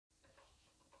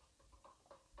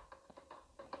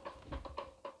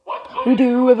we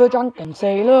do with a drunken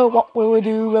sailor? What will we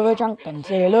do with a drunken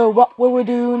sailor? What will we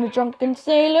do in a drunken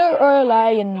sailor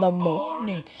early in the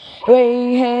morning?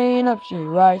 Way hey and up she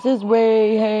rises,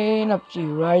 way hey and up she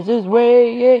rises,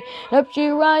 way hey and up she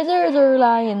rises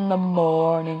early in the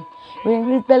morning. Shave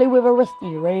his belly with a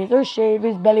rusty razor, shave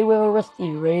his belly with a rusty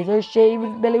razor, shave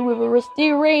his belly with a rusty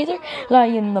razor, lie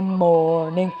in the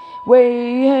morning.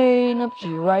 Way hey and up she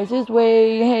rises,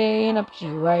 way hey and up she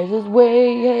rises,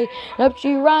 way hey and up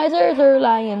she rises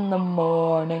early in the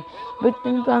morning. Put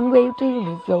him in a longboat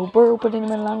till he's sober, put him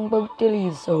in a longboat till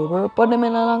he's sober, put him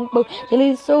in a longboat till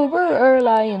he's sober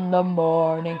early in the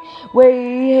morning.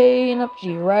 Way hey and up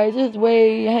she rises,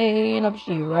 way hey and up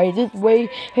she rises, way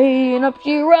hey and up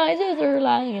she rises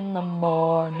early in the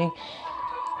morning.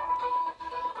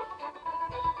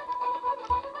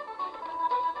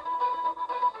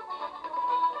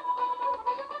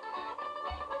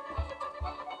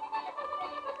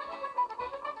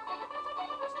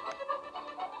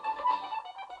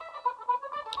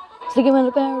 Stick him in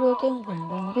a barrel,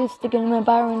 stick him in a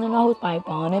barrel and a hosepipe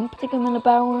on him. Stick him in a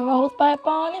barrel and a hosepipe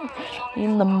on him.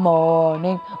 In the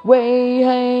morning, way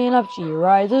hey and up she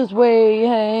rises, way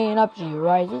hey and up she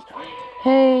rises,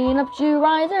 hey and up she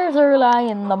rises early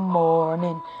in the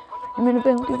morning. Him in the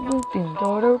bed with the captain's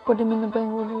daughter, put him in the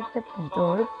bed with the captain's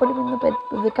daughter, put him in the bed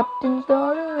with the captain's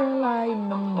daughter early in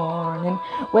the morning.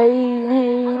 Way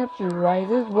hey and up she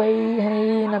rises, way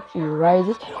hey and up she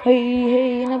rises, way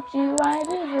hey and up she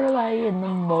rises early in the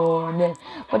morning.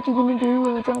 What you gonna do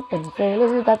with a drunken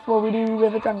sailor? That's what we do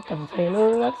with a drunken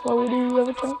sailor. That's what we do with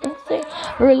a drunken sailor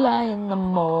early in the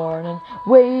morning.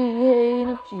 Way hey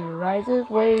and up she rises,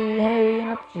 way hey and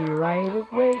up she rises,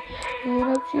 way hey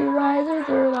and up she rises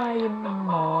early in the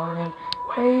morning.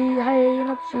 Hey hey and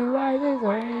up she rises,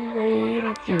 hey hey and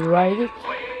up she rises,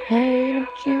 hey and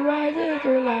up she rises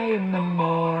early in the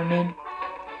morning.